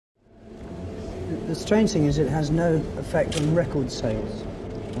The strange thing is it has no effect on record sales.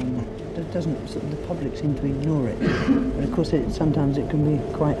 It doesn't. The public seem to ignore it. But of course, sometimes it can be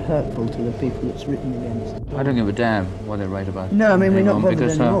quite hurtful to the people it's written against. I don't give a damn what they write about. No, I mean, we're not bothered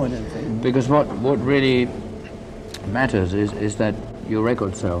because, anymore, I don't think. Because what really matters is that your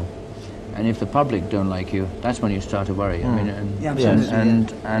records sell. And if the public don't like you, that's when you start to worry. I mean,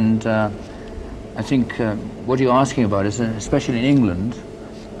 I think what you're asking about is, especially in England,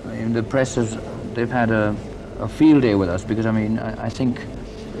 the press they've had a field day with us, because I mean, I think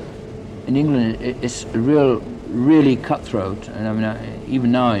in England it's really cutthroat, and I mean,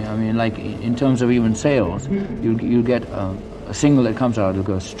 even now, I mean, like in terms of even sales, you'll get a single that comes out, it'll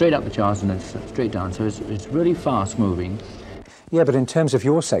go straight up the charts and it's straight down. So it's really fast moving. Yeah, but in terms of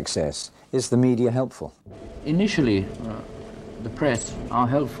your success, is the media helpful? Initially, the press are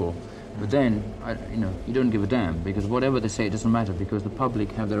helpful, but then, you don't give a damn, because whatever they say, it doesn't matter, because the public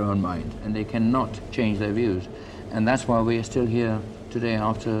have their own mind, and they cannot change their views. And that's why we are still here today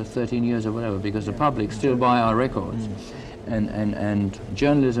after 13 years or whatever, because the public still buy our records. And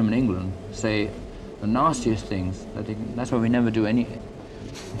journalism in England say the nastiest things, that's why we never do any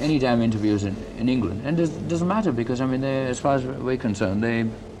damn interviews in England. And it doesn't matter, because I mean, as far as we're concerned,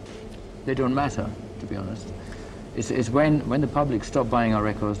 they don't matter, to be honest. It's when the public stop buying our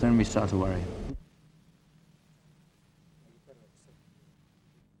records, then we start to worry.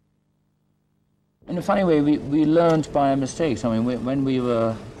 In a funny way, we learned by our mistakes. I mean, when we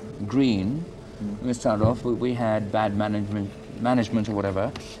were green, when we started off, we had bad management or whatever,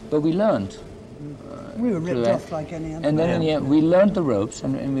 but we learned. We were ripped off like any other. And then in the end, we learned the ropes,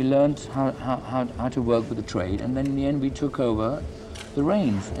 and we learned how to work with the trade, and then in the end we took over the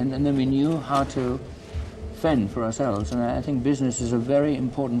reins, and then we knew how to fend for ourselves. And I think business is a very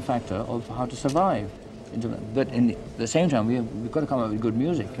important factor of how to survive. But in the same time, we've got to come up with good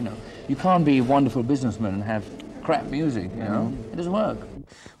music, You can't be a wonderful businessman and have crap music, It doesn't work.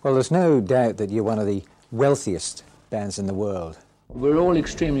 Well, there's no doubt that you're one of the wealthiest bands in the world. We're all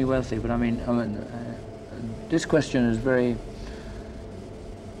extremely wealthy, but I mean this question is very,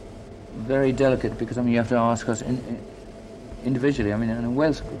 very delicate, because I mean, you have to ask us individually. I mean, and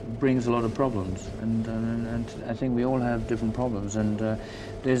wealth brings a lot of problems, and I think we all have different problems, and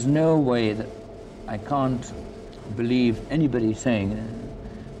there's no way that I can't believe anybody saying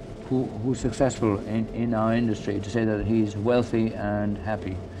who's successful in our industry to say that he's wealthy and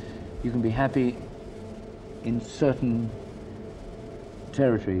happy. You can be happy in certain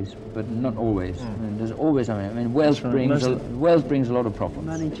territories, but not always. I mean, there's always. I mean, wealth brings a lot of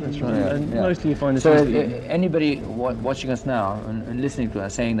problems. That's right. And mostly you find this. So anybody watching us now and listening to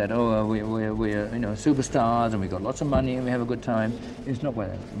us saying that, oh, we're superstars and we've got lots of money and we have a good time, it's not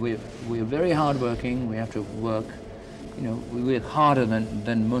well. We're very hardworking. We have to work. We work harder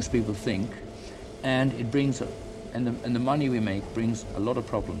than most people think, and it brings, and the money we make brings a lot of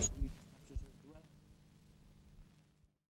problems.